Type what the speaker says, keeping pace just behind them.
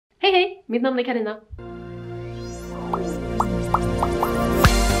Hej hej! Mitt namn är Carina.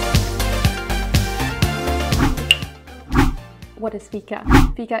 What is Fika?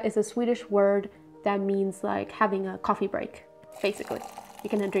 Fika is a Swedish word that means like having a coffee break, basically. You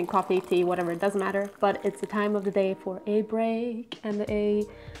can drink coffee, tea, whatever, it doesn't matter. But it's the time of the day for a break and a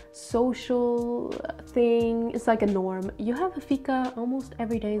social thing. It's like a norm. You have a fika almost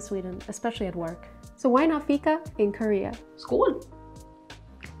every day in Sweden, especially at work. So why not fika in Korea? Skål!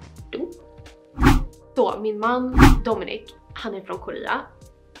 Så min man Dominic, han är från Korea.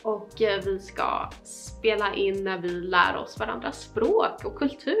 Och vi ska spela in när vi lär oss varandras språk och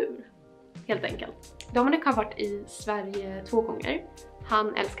kultur. Helt enkelt. Dominic har varit i Sverige 2 gånger.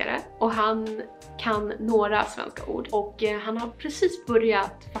 Han älskar det och han kan några svenska ord. Och han har precis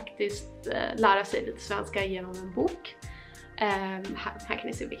börjat faktiskt lära sig lite svenska genom en bok. Här kan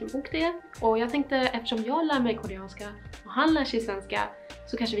ni se vilken bok det är. Och jag tänkte, eftersom jag lär mig koreanska och han lär sig svenska,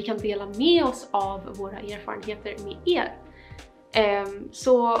 så kanske vi kan dela med oss av våra erfarenheter med er.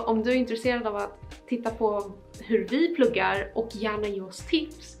 Så om du är intresserad av att titta på hur vi pluggar och gärna ge oss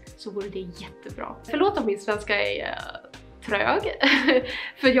tips, så vore det jättebra. Förlåt om min svenska är trög,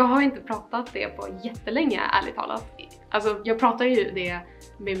 för jag har inte pratat det på jättelänge, ärligt talat. Alltså jag pratar ju det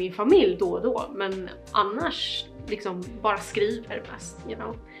med min familj då och då, men annars liksom bara skriver mest, you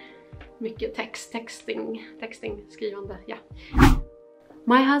know. Mycket texting, skrivande, ja.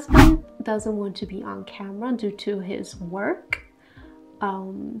 My husband doesn't want to be on camera due to his work.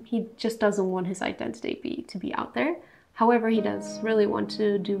 He just doesn't want his identity to be out there. However, he does really want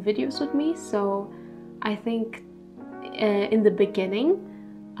to do videos with me, so I think in the beginning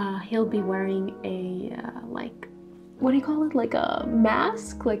he'll be wearing a like, what do you call it, like a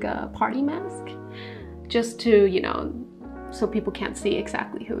mask, like a party mask, just to, you know, so people can't see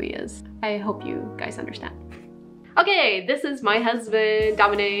exactly who he is. I hope you guys understand. Okay, this is my husband,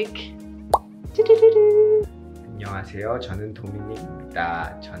 Dominic. 안녕하세요. 저는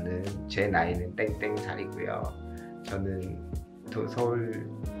도미닉입니다. 제 나이는 땡땡살이고요. 저는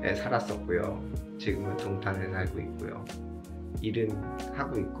서울에 살았었고요. 지금은 동탄에 살고 있고요. 일은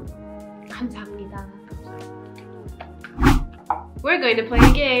하고 있고요. 감사합니다. We're going to play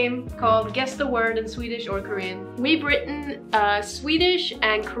a game called Guess the Word in Swedish or Korean. We've written Swedish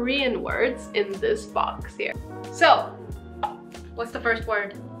and Korean words in this box here. So, what's the first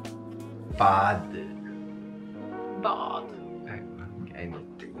word? Bad. Bad.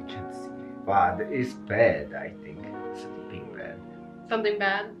 Anything you can see. Bad is bad, I think. Sleeping bad. Something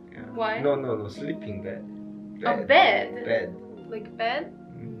bad? Yeah. Why? No, sleeping bad. A bed? Bed. Like bed?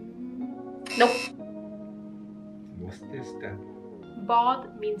 Nope. What's this then?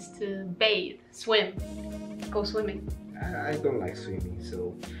 Bad means to bathe, swim, go swimming. I don't like swimming,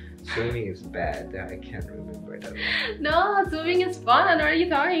 so swimming is bad. I can't remember that one. No, swimming is fun. What are you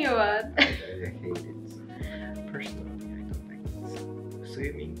talking about? I hate it. Personally, I don't like it.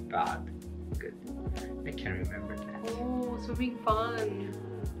 Swimming, bad. Good. I can't remember that. Oh, swimming fun.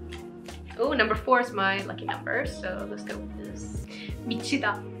 Oh, number 4 is my lucky number, so let's go with this.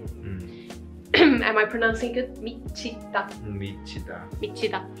 미치다. Am I pronouncing it? 미치다. 미치다.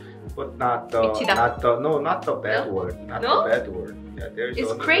 미치다. But not the bad No? word. Not No? the bad word. Yeah, there's It's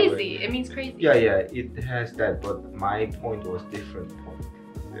another crazy. word. It means crazy. Yeah, it has that, but my point was different point.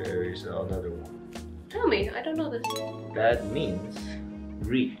 There is another one. Tell me, I don't know this. That means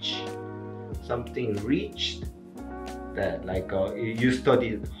reach. Something reached. That like you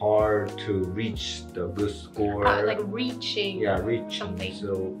studied hard to reach the good score. Like reaching. Yeah, reaching. Something.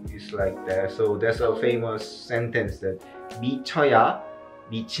 So it's like that. So there's a famous sentence that 미쳐야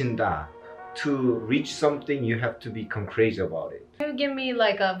미친다. To reach something, you have to become crazy about it. Can you give me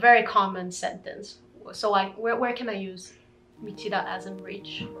like a very common sentence? So where can I use 미치다 as in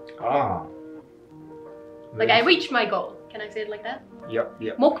reach? Like I reached my goal. Can I say it like that?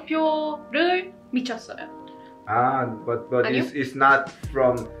 Yep. 목표를 미쳤어요. But it's not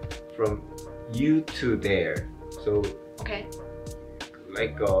from you to there. So Okay.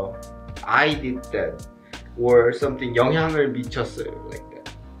 like I did that or something. 영향을 미쳤어요, like that.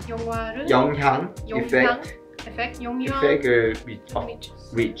 영화를 영향 effect. 영향 effect을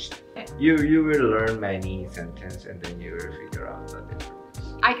미쳤어. reached. Okay. You will learn many sentences and then you will figure out the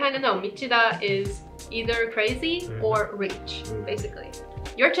difference. I kind of know. 미치다 is either crazy or reach, basically.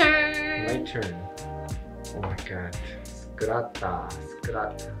 Your turn. My turn. Oh my god. Skratta.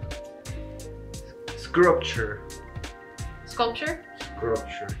 Sculpture. Sculpture.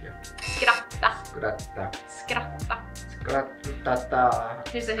 Yeah. Skratta. Skratta.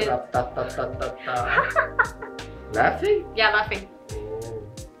 Here's a hint. Laughing? Yeah, laughing. Oh.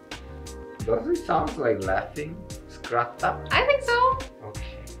 Does it sound like laughing? Skratta? I think so.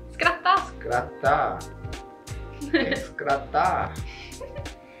 Okay. Escrata. Escrata.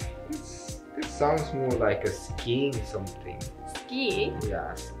 This sounds more like a skiing something. Skiing?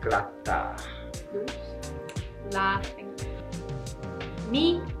 Yeah, escrata. Laughing.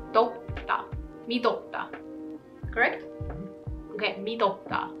 믿었다. 믿었다. Correct? Okay,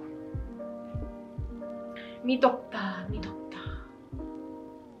 믿었다. 믿었다. 믿었다.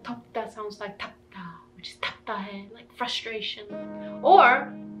 덥다 sounds like tab다, which is 답답해, like frustration.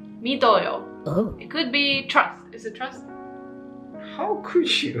 Or 믿어요. Oh. It could be trust. Is it trust? How could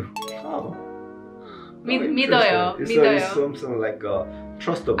you? How? 믿어요. It's 믿어요. like something like a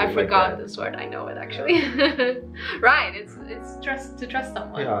trustable. I forgot like this word. I know it actually. Right. It's trust, to trust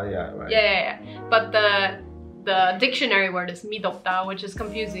someone. Yeah, right. Yeah. But the dictionary word is 믿었다, which is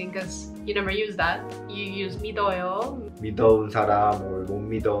confusing because you never use that. You use 믿어요. 믿어온 사람 or 못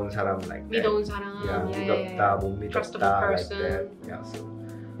믿어온 사람 like that. 믿어온 사람. Yeah, 믿었다, 못 믿었다, Trustable person. like that. Yeah, so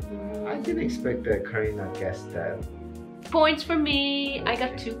I didn't expect that Carina guessed that. Points for me. Okay. I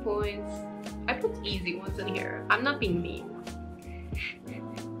got 2 points. I put easy ones in here. I'm not being mean.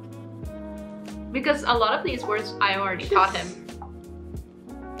 Because a lot of these words I already taught him.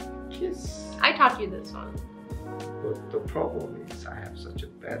 Kiss. I taught you this one. But the problem is I have such a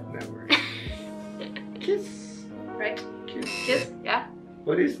bad memory. Kiss. Right? Kiss. Kiss? Yeah.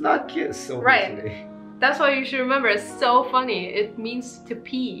 But it's not kiss, obviously. Right. That's why you should remember. It's so funny. It means to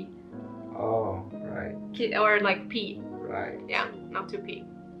pee. Oh, right. Or like pee. Right. Yeah, not to pee.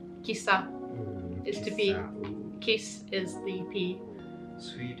 Kissa is to pee. Ooh. Kiss is the pee.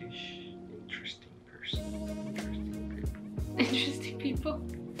 Swedish. Interesting person. Interesting people. Interesting people.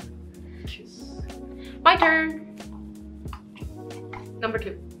 Kiss. My turn. Number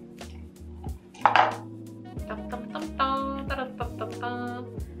 2.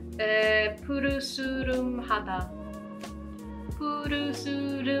 푸르스름하다.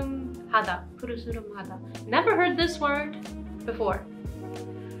 푸르스름하다. 푸르스름하다. Never heard this word before.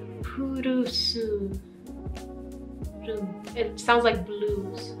 푸르스름. It sounds like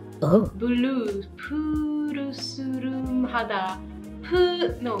blues. Oh. Blues. 푸르스름하다.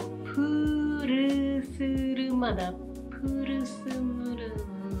 푸르스름하다.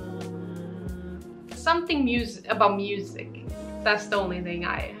 Something about music. That's the only thing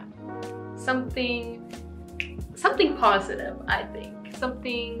I have. Something positive, I think.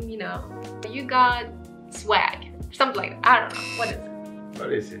 Something, you know. You got swag. Something like that. I don't know. What is it?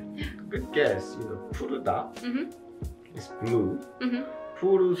 What is it? Good guess. You know, 푸르다 is blue.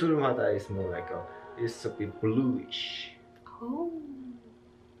 푸르스름하다 is more like it's a bit bluish. Oh.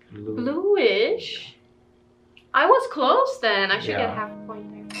 Blue. Bluish? I was close then. I should get half a point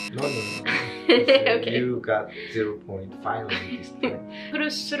there. No. Okay. You got 0 point finally this time.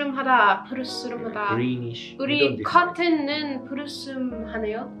 푸르스름하다. 푸르스름하다. Greenish. 우리 커튼은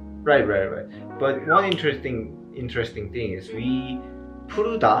푸르스름하네요. Right. But one interesting thing is we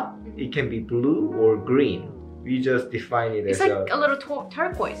푸르다. It can be blue or green. We just define it It's as like a little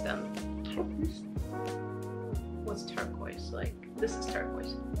turquoise then. turquoise. What's turquoise? Like this is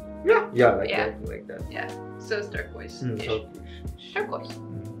turquoise. Yeah, like that. Yeah, so it's turquoise. Turquoise. Turquoise.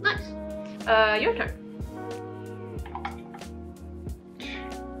 Nice. Your turn.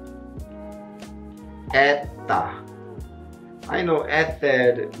 Etta. I know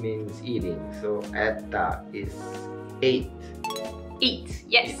etta means eating, so etta is 8. Eat.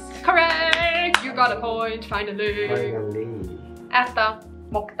 Yes. Correct. You got a point finally. Finally. Äta.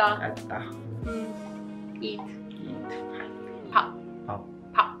 먹다. Etta. Eat. Eat. 밥. Pop.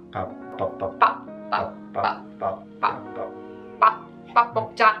 밥. Pop. Pop. Pop. 밥. Pop. Pop. Pop. Pop. 밥. 밥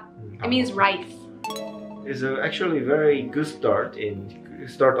먹자. It means rice. It's actually very good start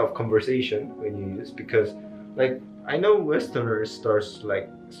of conversation when you use, because like I know Westerners start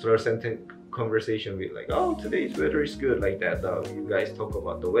sentence conversation with like, oh, today's weather is good, like that. You guys talk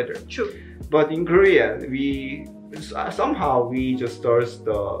about the weather. True. But in Korean, we somehow just start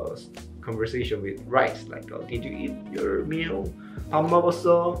the conversation with rice. Like, did you eat your meal? 밥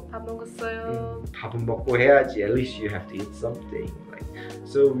먹었어? 밥 먹었어요. 밥은 먹고 해야지. At least you have to eat something. Like,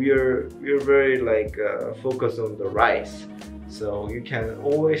 so we're very like focused on the rice. So you can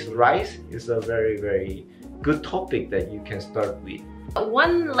always, rice is a very good topic that you can start with.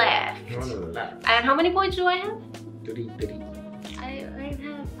 One left. One left. And how many points do I have? 3. I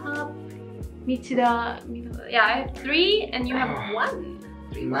have 밥. 미치다. Yeah, I have 3 and you have 1.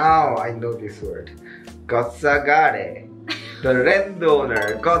 Now I know this word. 고사가래. The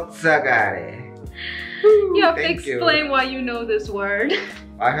landowner 고사가래. You have to explain why you know this word.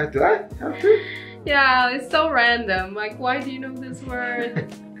 I have to? Yeah, it's so random. Like, why do you know this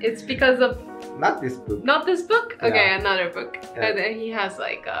word? It's because of Not this book. not this book. Okay, Yeah. another book. Yeah. And then he has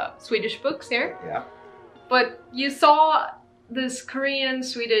like Swedish books here. Yeah. But you saw this Korean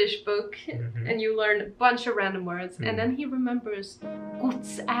Swedish book and you learned a bunch of random words, and then he remembers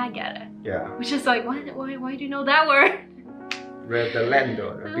godsägare, Yeah. which is like, why do you know that word? Read the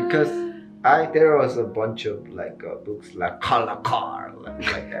landowner because there was a bunch of like books like color car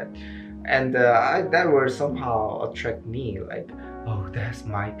like that, and that word somehow attract me. Like, oh, that's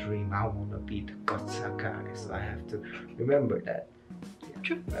my dream. I wanna be the godsägare, so I have to remember that.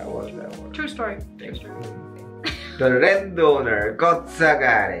 True. That was. True story. True story. The landowner,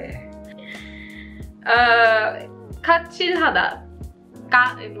 godsägare. 까칠하다.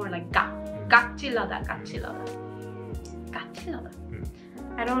 More like 까칠하다.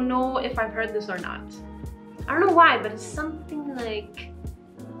 I don't know if I've heard this or not. I don't know why, but it's something like,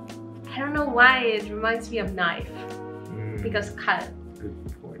 I don't know why it reminds me of knife. Because 칼. Good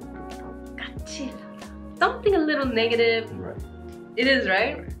point. 까칠하다. Something a little negative. Right. It is,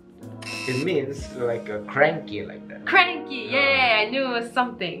 right? It means like a cranky like that. Cranky, yeah, I knew it was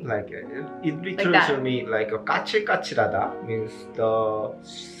something. Like it literally Like that. to me like a 까칠까칠하다 means the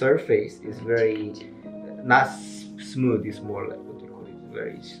surface is very not smooth. It's more like what do you call it?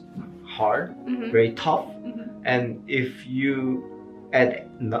 Very hard, very tough. And if you add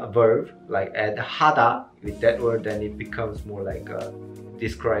a verb like add 하다 with that word, then it becomes more like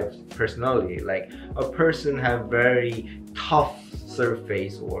describes personality. Like a person have very tough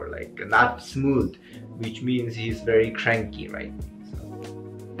surface or like not smooth, which means he's very cranky, right? So,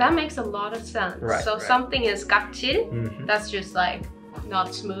 That makes a lot of sense. Right, So right. something is 까칠, that's just like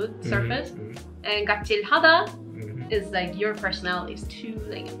not smooth surface. And 까칠하다 is like your personality is too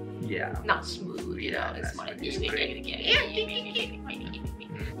like yeah. not smooth, you know, it's that's like right, it's great.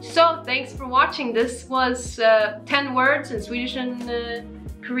 So thanks for watching. This was 10 words in Swedish and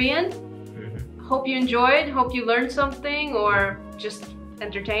Korean. Hope you enjoyed, hope you learned something or just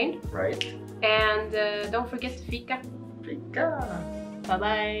entertained. Right. And don't forget to Fika. Fika. Bye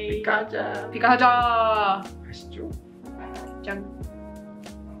bye. Fika자. Fika하자. 아시죠? 짠.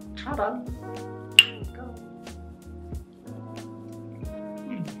 차단.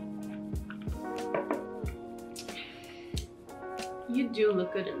 You do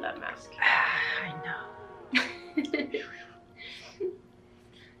look good in that mask. I know.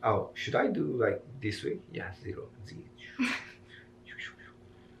 Oh, should I do like this way? Yeah, 0, Z.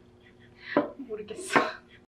 모르겠어.